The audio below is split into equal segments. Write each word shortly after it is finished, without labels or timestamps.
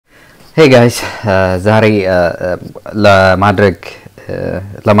Hey guys, ዛሬ ለማድረግ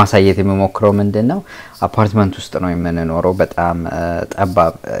ለማሳየት የሚሞክረው ምንድነው አፓርትመንት ውስጥ ነው የምንኖረው በጣም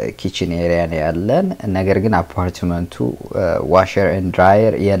ጠባብ ኪችን ኤሪያ ነው ያለን ነገር ግን አፓርትመንቱ ዋሸር ኤንድ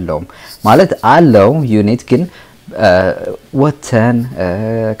ድራየር የለውም ማለት አለው ዩኒት ግን ወተን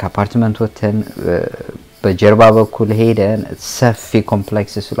ከአፓርትመንት ወተን በጀርባ በኩል ሄደን ሰፊ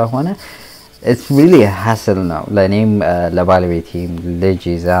ኮምፕሌክስ ስለሆነ It's really a hassle now. ለኔም ለባለቤቴም ልጅ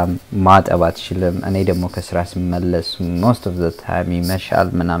ይዛም ማጠብ አትችልም እኔ ደግሞ ከስራ ስመለስ most of the time ይመሻል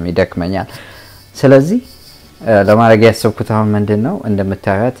ምናምን ይደክመኛል ስለዚህ ለማድረግ ያሰብኩት አሁን ምንድነው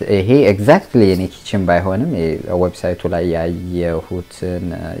እንደምታዩት ይሄ exactly የኔ ኪችን ባይሆንም የዌብሳይቱ ላይ ያየሁትን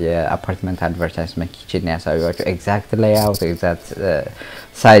የአፓርትመንት አድቨርታይዝመንት ኪችን ያሳዩዋቸው exact layout exact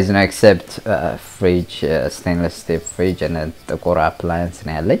size no except fridge stainless steel fridge and ጥቁር appliance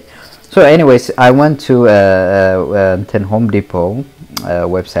ነው ያለኝ So anyways, I went to Home Depot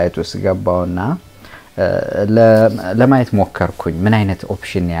website ውስጥ ገባውና ለማየት ሞከርኩኝ ምን አይነት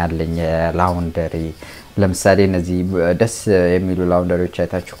ኦፕሽን ያለኝ ላውንደሪ ለምሳሌ እነዚህ ደስ የሚሉ ላውንደሪዎች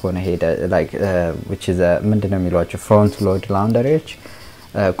አይታችሁ ከሆነ ሄደ like which is ምንድነው የሚሏቸው front load laundries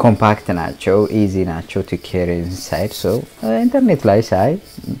compact ናቸው easy ናቸው to carry inside so ኢንተርኔት ላይ ሳይ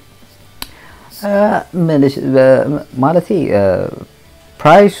ማለት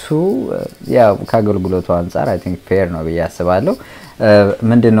ፕራይሱ ያው ካገልግሎቱ አንፃር I think fair ነው በያስባለሁ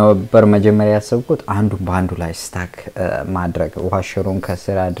ምንድነው በመጀመሪያ ያሰብኩት አንዱን ባንዱ ላይ ስታክ ማድረግ ዋሸሩን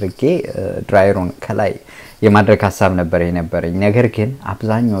ከስራ አድርጌ ድራየሩን ከላይ የማድረግ ሐሳብ ነበር የነበረኝ ነገር ግን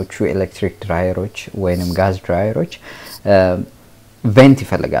አብዛኞቹ ኤሌክትሪክ ድራየሮች ወይንም ጋዝ ድራየሮች ቬንት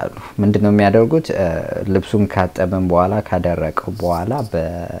ይፈልጋሉ ምንድነው የሚያደርጉት ልብሱን ካጠበን በኋላ ካደረቀው በኋላ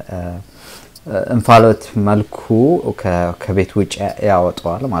እንፋሎት መልኩ ከቤት ውጭ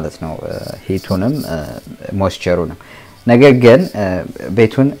ያወጣዋል ማለት ነው ሂቱንም ሞይስቸሩንም ነገር ግን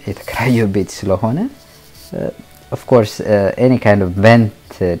ቤቱን የተከራየው ቤት ስለሆነ of course any kind of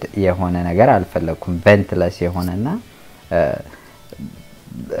vented የሆነ ነገር አልፈለኩም ventless የሆነና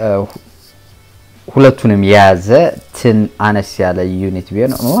ሁለቱንም ያዘ ትን አነስ ያለ ዩኒት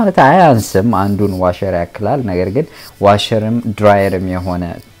ቢሆን ማለት አያንስም አንዱን ዋሸር ያክላል ነገር ግን ዋሸርም ድራየርም የሆነ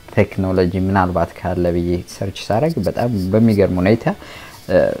ቴክኖሎጂ ምናልባት ካለ በየ ሰርች ሳረግ በጣም በሚገርም ሁኔታ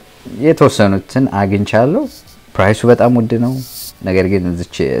የተወሰኑትን አግኝቻለሁ ፕራይሱ በጣም ውድ ነው ነገር ግን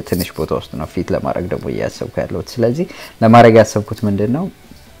እዚች ትንሽ ቦታ ውስጥ ነው ፊት ለማድረግ ደግሞ ያሰብኩ ያለው ስለዚህ ለማድረግ ያሰብኩት ምንድነው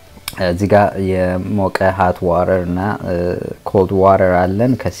እዚህ ጋር የሞቀ hot water እና cold water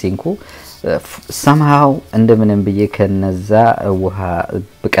አለን ከሲንኩ somehow እንደምንም ብዬ ከነዛ ውሃ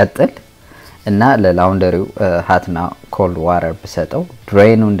ብቀጥል እና ለላውንደሪው ሃትና ኮልድ ዋተር በሰጠው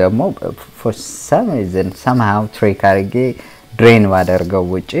ድሬኑን ደግሞ for some reason somehow trick አድርጌ ድሬን ባደርገው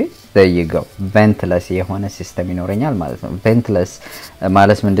ውጪ there you go ventless የሆነ ሲስተም ይኖረኛል ማለት ነው ventless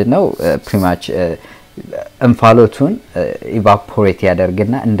ማለት ምንድነው pretty much እንፋሎቱን evaporate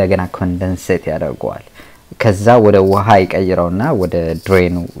ያደርግና እንደገና ኮንደንሴት ያደርገዋል ከዛ ወደ ውሃ ይቀይረውና ወደ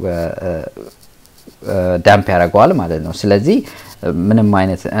ድሬኑ ዳምፕ ያደርገዋል ማለት ነው ስለዚህ ምንም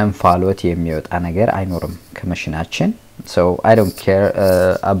አይነት እንፋሎት የሚወጣ ነገር አይኖርም ከመሽናችን so I don't care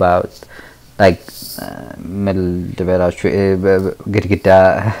about like መልደበላችሁ ግድግዳ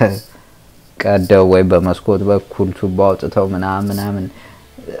ቀደው ወይ በመስኮት በኩል ቱቦ አውጥተው ምናምን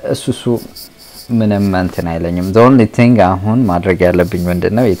እሱሱ ምንም እንትን አይለኝም the only thing አሁን ማድረግ ያለብኝ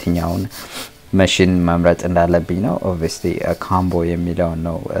ምንድነው የትኛውን machine መምረጥ እንዳለብኝ ነው obviously a combo የሚለው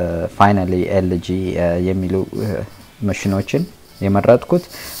ነው finally LG የሚሉ ማሽኖችን የመረጥኩት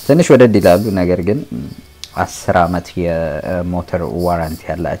ትንሽ ወደድ ይላሉ ነገር ግን 10 አመት የሞተር ዋራንቲ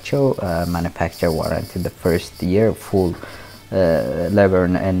ያላቸው manufacturer warranty the first year full labor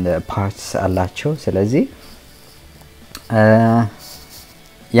and parts አላቸው ስለዚህ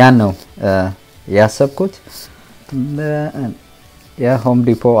ያን ነው ያሰብኩት የሆም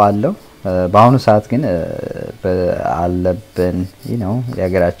ዲፖ አለው በአሁኑ ሰዓት ግን አለብን you know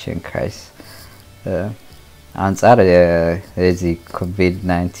የሀገራችን ክራይስ አንፃር የዚህ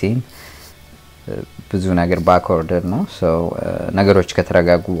COVID-19 ብዙ ነገር ባክወርደር ነው so ነገሮች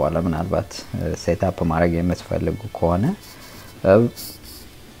ከተረጋጉ በኋላ ምናልባት ሴትአፕ ማድረግ የምትፈልጉ ከሆነ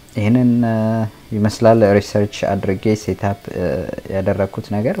ይሄንን ይመስላል ሪሰርች አድርጌ ሴትአፕ ያደረኩት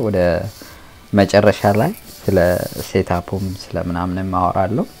ነገር ወደ መጨረሻ ላይ ስለ ሴትአፑም ስለምናምን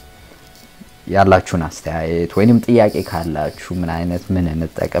ማወራለሁ ያላችሁን አስተያየት ወይንም ጥያቄ ካላችሁ ምን አይነት ምን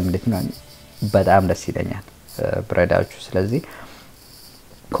እንጠቀም እንድትነው በጣም ደስ ይለኛል ብረዳችሁ ስለዚህ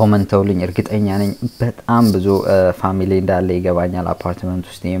ኮሜንቶልኝ እርግጠኛ ነኝ በጣም ብዙ ፋሚሊ እንዳለ ይገባኛል አፓርትመንት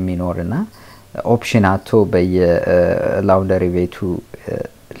ውስጥ የሚኖርና ኦፕሽን አቶ በየላውንደሪ ቤቱ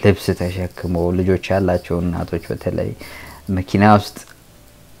ልብስ ተሸክሞ ልጆች ያላቸው እናቶች በተለይ መኪና ውስጥ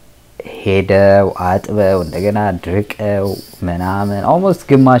ሄደው አጥበው እንደገና ድርቀው ምናምን almost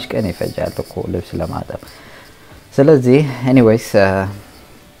ግማሽ ቀን ይፈጃል እኮ ልብስ ለማጠብ ስለዚህ anyways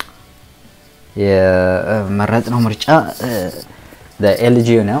የመረጥነው ምርጫ ለኤልጂ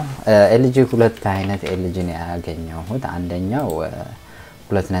ነው ኤልጂ ሁለት አይነት ኤልጂ ነው ያገኘሁት አንደኛው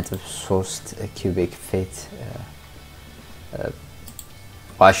 2.3 cubic feet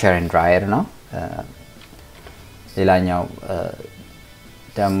washer and dryer ነው ሌላኛው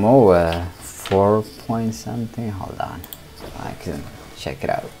ደግሞ 4 point something hold on I can check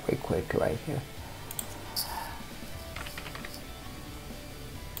it out quick right here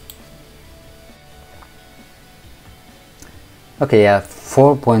okay yeah 4.3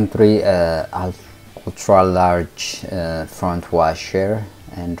 ultra large front washer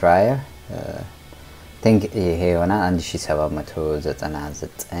and dryer think ይሄ ሆነ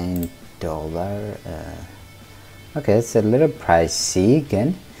 $1799 okay it's a little pricey ግን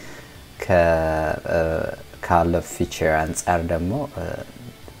ካለ feature አንፃር ደግሞ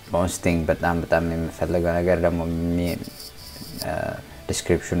most thing በጣም የምፈልገው ነገር ደግሞ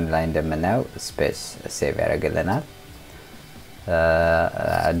description ላይ እንደምናየው space save ያደርግልናል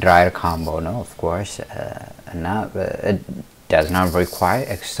dryer combo no of course and it does not require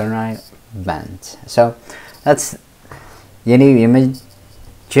external vent so that's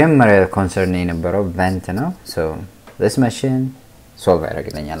general concern የነበረው vent ነው so this machine solve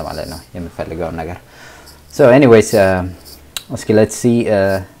ያደርግልኛል ማለት ነው የምፈልገው ነገር so anyways okay let's see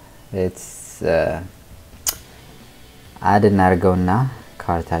it's add እናርገውና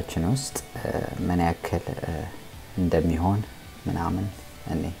ካርታችን ውስጥ ምን ያክል እንደሚሆን ምናምን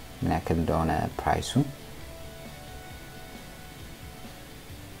እኔ ምን ያክል እንደሆነ ፕራይሱ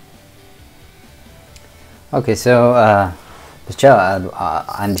okay so ብቻ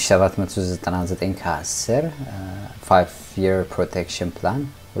 1799 ከ10 5-year protection plan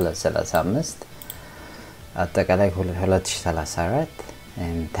 235 አጠቃላይ 2034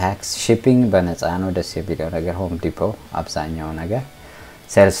 and tax shipping በነፃ ነው ደስ የሚለው ነገር ሆም ዲፖ አብዛኛው ነገር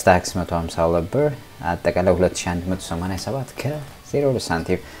sales tax 150 ብር አጠቃላይ 2187 ከ0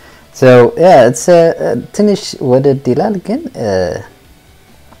 ሳንቲም so yeah it's ትንሽ ወደድ ይላል ግን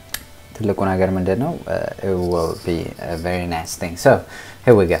ትልቁ ነገር ምንድነው it will be a very nice thing so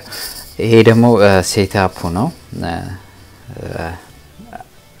here we go ይሄ ደግሞ ሴትአፑ ነው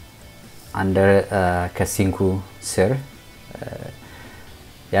under ከሲንኩ ስር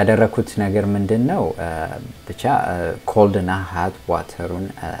ያደረኩት ነገር ምንድነው ብቻ cold እና hot waterን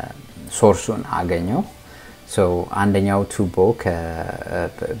ሶርሱን አገኘው so አንደኛው ቱቦ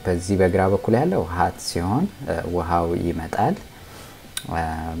በዚህ በግራ በኩል ያለው hot ሲሆን ውሃው ይመጣል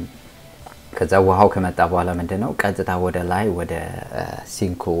ከዛ ውሃው ከመጣ በኋላ ምንድነው ቀጥታ ወደ ላይ ወደ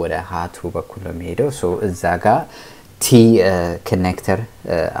ሲንኩ ወደ ሃቱ በኩል ነው የሚሄደው so እዛ ጋር ቲ ኮኔክተር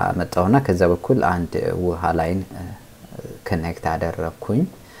አመጣውና ከዛ በኩል አንድ ውሃ ላይን ኮኔክት አደረኩኝ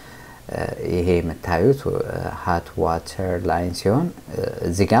ይሄ የምታዩት hot water line ሲሆን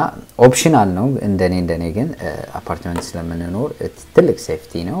እዚህ ጋር ኦፕሽናል ነው እንደኔ ግን አፓርትመንት ስለምንኖር ትልቅ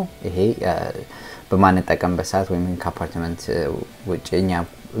ሴፍቲ ነው ይሄ በማንጠቀምበት ሰዓት ወይም ከአፓርትመንት ውጪኛ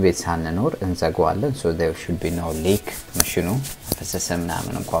ቤት ሳንኖር እንዘጋዋለን so there should be no leak ማሽኑ ፈሰሰ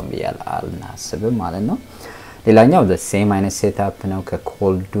ምናምን እንኳን ቢያል አልናስብም ማለት ነው ሌላኛው the same አይነት ሴትአፕ ነው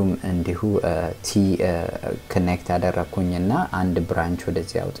ከኮልዱም እንዲሁ ቲ ኮኔክት አደረኩኝና አንድ ብራንች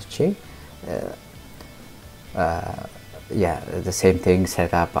ወደዚህ አውጥቼ yeah the same thing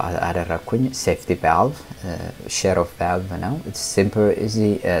setup አደረኩኝ safety valve share of valve ነው it's simple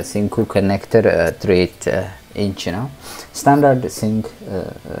easy sink connector 3 inch ነው standard sink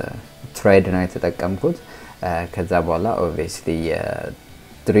thread ነው የተጠቀምኩት ከዛ በኋላ obviously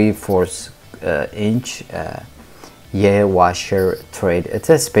 3/4 inch የwasher thread it's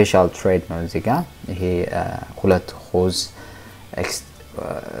a special thread ነው እዚህ ጋር ይሄ ሁለት ሆዝ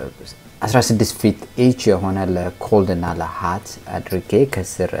 16 ፊት each የሆነ ለኮልድ እና ለሃት አድርጌ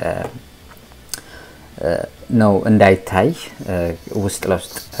ከስር ነው እንዳይታይ ውስጥ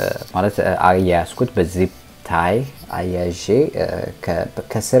ለውስጥ ማለት አያያዝኩት በዚፕ ታይ አያዤ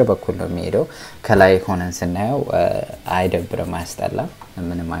ከስር በኩል ነው የሚሄደው ከላይ ሆነን ስናየው አይደብርም አያስጠላም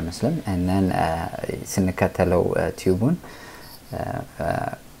ምንም አይመስልም and then ስንከተለው ቲዩቡን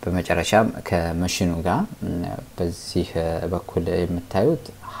በመጨረሻም ከማሽኑ ጋር በዚህ በኩል የምታዩት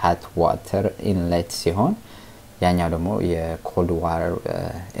hot water inlet ሲሆን ያኛው ደግሞ የcold water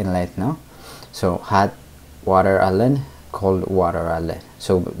inlet ነው so hot water አለን cold water አለን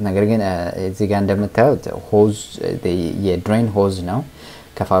so ነገር ግን እዚህ ጋር እንደምታዩት ሆዝ የድሬን ሆዝ ነው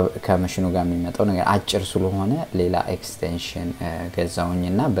ከማሽኑ ጋር የሚመጣው ነገር አጭር ስለሆነ ሌላ ኤክስቴንሽን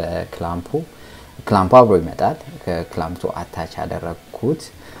ገዛውኝና በክላምፑ አብሮ ይመጣል ከክላምፑ አታች አደረኩት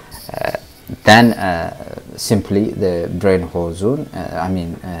then simply the drain hose I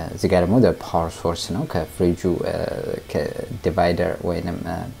mean እዚህ ጋር ደግሞ the power source ነው ከፍሪጁ ከዲቫይደር ወይንም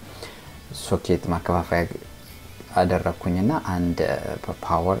ሶኬት ማከፋፈያ አደረኩኝና አንድ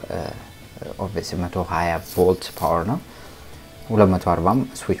ፓወር obviously 120 ቮልት ፓወር ነው 240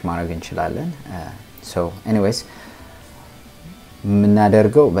 ስዊች ማድረግ እንችላለን so anyways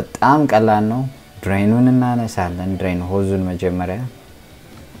ምናደርገው በጣም ቀላል ነው ድሬኑን እናነሳለን ድሬን ሆዙን መጀመሪያ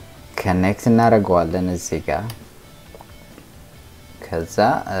connect እናደርገዋለን እዚህ ጋር ከዛ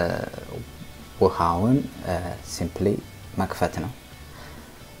ውሃውን simply መክፈት ነው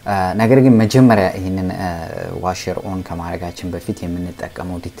ነገር ግን መጀመሪያ ይሄንን ዋሸር ኦን ከማድረጋችን በፊት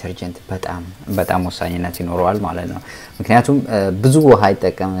የምንጠቀመው ዲተርጀንት በጣም ወሳኝነት ይኖረዋል ማለት ነው ምክንያቱም ብዙ ውሃ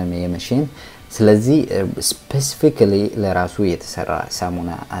አይጠቀምም የማሽን ስለዚህ ስፔሲፊካሊ ለራሱ የተሰራ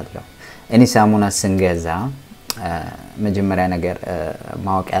ሳሙና አለው እኔ ሳሙና ስንገዛ መጀመሪያ ነገር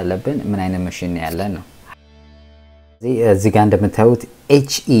ማወቅ ያለብን ምን አይነት ማሽን ያለን ነው እዚህ ጋር እንደምታዩት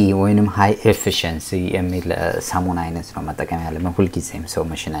HE ወይንም ሃይ ኤፊሺየንሲ የሚል ሳሙና አይነት ነው መጠቀም ያለብን ሁሉ ጊዜም ሰው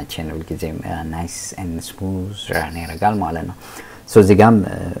ማሽናችን ሁሉ ጊዜም ናይስ ኤንድ ስሙዝ ራን ያደርጋል ማለት ነው ሶ እዚህ ጋር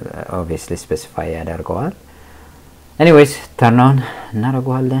obviously specify ያደርገዋል anyways turn on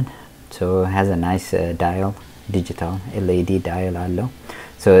እናደርገዋለን so has a nice dial digital LED dial አለው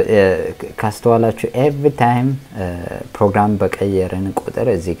so ካስተዋላችሁ every time ፕሮግራም በቀየረን ቁጥር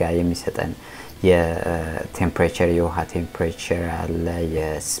እዚህ ጋር የሚሰጠን የቴምፕሬቸር የውሃ ቴምፕሬቸር አለ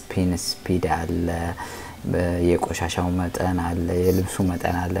የስፒን ስፒድ አለ የቆሻሻው መጠን አለ የልብሱ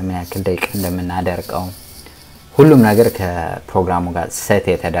መጠን አለ ምን ያክል ደቂቃ እንደምናደርቀው ሁሉም ነገር ከፕሮግራሙ ጋር ሴት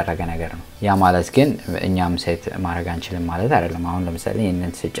የተደረገ ነገር ነው ያ ማለት ግን እኛም ሴት ማድረግ አንችልም ማለት አይደለም አሁን ለምሳሌ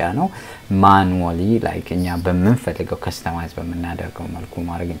ይሄንን ስጫ ነው ማኑዋሊ ላይክ እኛ በመንፈልገው ከስተማይዝ በመናደርገው መልኩ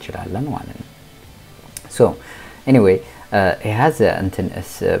ማድረግ እንችላለን ማለት ነው so anyway it has an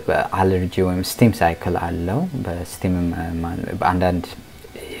allergy or steam cycle allow but steam በአንዳንድ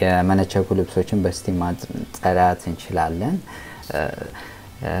የመነቸኩ ልብሶችን በስቲም ማጥራት እንችላለን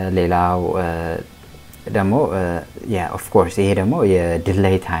ሌላው ደግሞ yeah of course ይሄ ደግሞ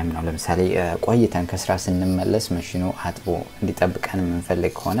የዲሌይ ታይም ነው ለምሳሌ ቆይተን ከስራ ስንመለስ ማሽኑ አጥቦ እንዲጠብቀን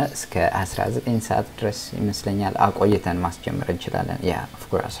የምንፈልግ ከሆነ እስከ 19 ሰዓት ድረስ ይመስለኛል አቆይተን ማስጀመር እንችላለን yeah of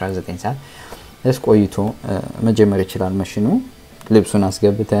course 19 ሰዓት እስቆይቶ መጀመር ይችላል ማሽኑ ልብሱን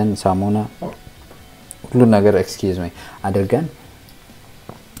አስገብተን ሳሙና ሁሉ ነገር excuse me አድርገን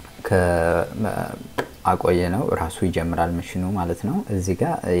አቆየ ነው ራሱ ይጀምራል ማሽኑ ማለት ነው እዚህ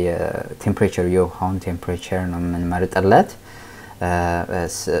ጋር የቴምፕሬቸር የውሃውን ቴምፕሬቸር ነው የምንመርጥለት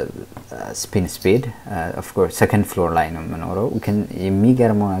spin speed of course second floor ላይ ነው የምኖረው ግን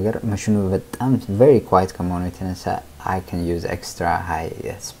የሚገርመው ነገር ማሽኑ በጣም very quiet ከመሆኑ የተነሳ I can use extra high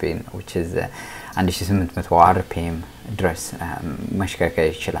spin which is 1800 rpm ድረስ መሽከርከር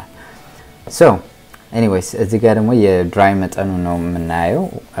ይችላል so anyways እዚህ ጋር ደግሞ የድራይ መጠኑ ነው የምናየው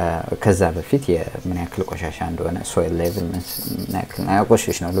ከዛ በፊት የምን ያክል ቆሻሻ እንደሆነ soil level ምን ያክል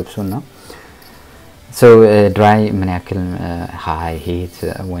ቆሻሻ ነው ልብሱን ነው so dry ምን ያክል high heat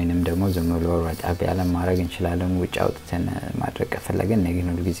ወይንም ደግሞ ዝም ብሎ ረጣብ ያለ ማድረግ እንችላለን ውጭ አውጥተን ማድረግ ከፈለግን ግን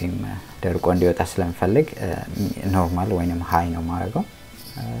ሁሉ ጊዜም ደርቆ እንዲወጣ ስለምፈልግ ኖርማል ወይንም high ነው ማድረገው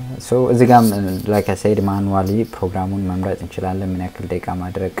so እዚህ ጋር like I said manually ፕሮግራሙን መምረጥ እንችላለን ምን ያክል ደቂቃ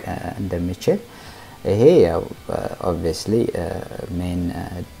ማድረግ እንደሚችል ይሄ ያው obviously main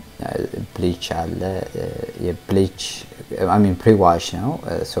bleach አለ የbleach I mean pre-wash ነው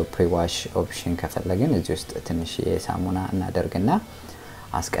so pre-wash option ከፈለግን እዚህ ውስጥ ትንሽ የሳሙና እናደርግና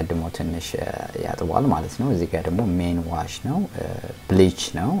አስቀድሞ ትንሽ ያጥባል ማለት ነው እዚህ ጋር ደግሞ main wash ነው bleach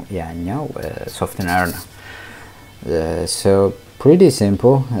ነው ያኛው softener ነው so pretty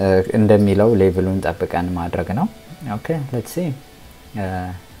simple እንደሚለው ሌቭሉን ጠብቀን ማድረግ ነው okay let's see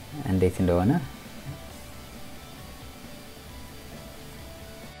እንዴት እንደሆነ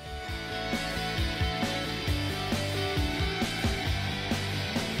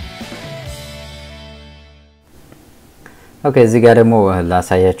Okay እዚህ ጋር ደግሞ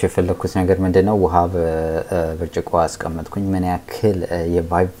ላሳያችሁ የፈለኩት ነገር ምንድነው ውሃ በብርጭቆ አስቀመጥኩኝ ምን ያክል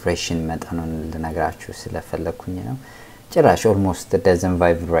የቫይብሬሽን መጠኑን ልነግራችሁ ስለፈለኩኝ ነው ጭራሽ almost doesn't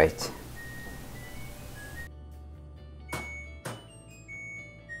vibrate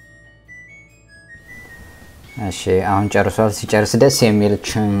እሺ አሁን ጨርሷል ሲጨርስ ደስ የሚል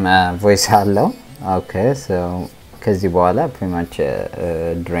ቮይስ አለው okay so ከዚህ በኋላ pretty much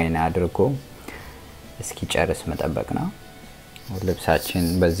drain አድርጎ እስኪ ጨርስ መጠበቅ ነው ልብሳችን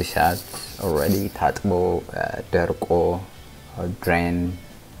በዚህ ሰዓት already ታጥቦ ደርቆ drain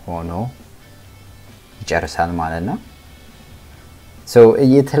ሆኖ ይጨርሳል ማለት ነው so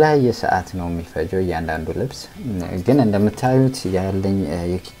የተለያየ ሰዓት ነው የሚፈጀው ያንዳንዱ ልብስ ግን እንደምታዩት ያለኝ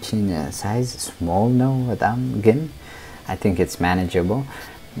የኪችን ሳይዝ ስሞል ነው በጣም ግን I think it's manageable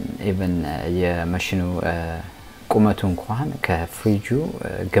even የማሽኑ ቁመቱ እንኳን ከፍሪጁ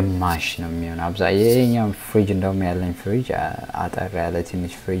ግማሽ ነው የሚሆነው አብዛኛው ፍሪጅ እንደውም ያለኝ ፍሪጅ አጠር ያለ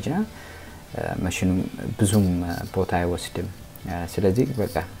ትንሽ ፍሪጅ ነው ማሽኑ ብዙም ቦታ አይወስድም ስለዚህ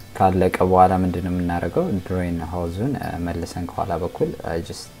በቃ ካለቀ በኋላ ምንድነው የምናደርገው ድሬን ሆዙን መልሰን ከኋላ በኩል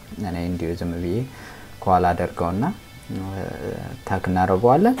just እኔ እንዲሁ ዝም ብዬ ከኋላ አደርገውና ታክ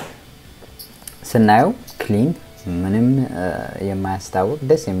እናደርገዋለን ስናየው ክሊን ምንም የማያስታውቅ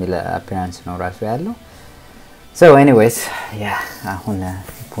ደስ የሚል አፒራንስ ነው ራሱ ያለው so anyways yeah አሁን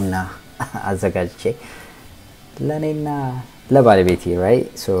ቡና አዘጋጅቼ ለኔና ለባለቤቴ right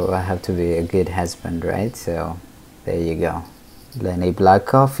so I have to be a good husband right so there you go ለኔ black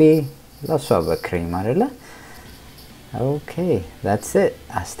coffee ለሷ በክሬም አይደለ okay that's it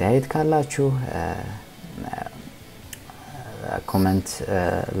አስተያየት ካላችሁ comment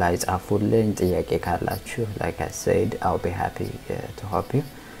ላይ ጻፉልኝ ጥያቄ ካላችሁ like I said I'll be happy to help you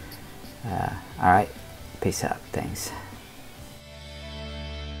all right peace out thanks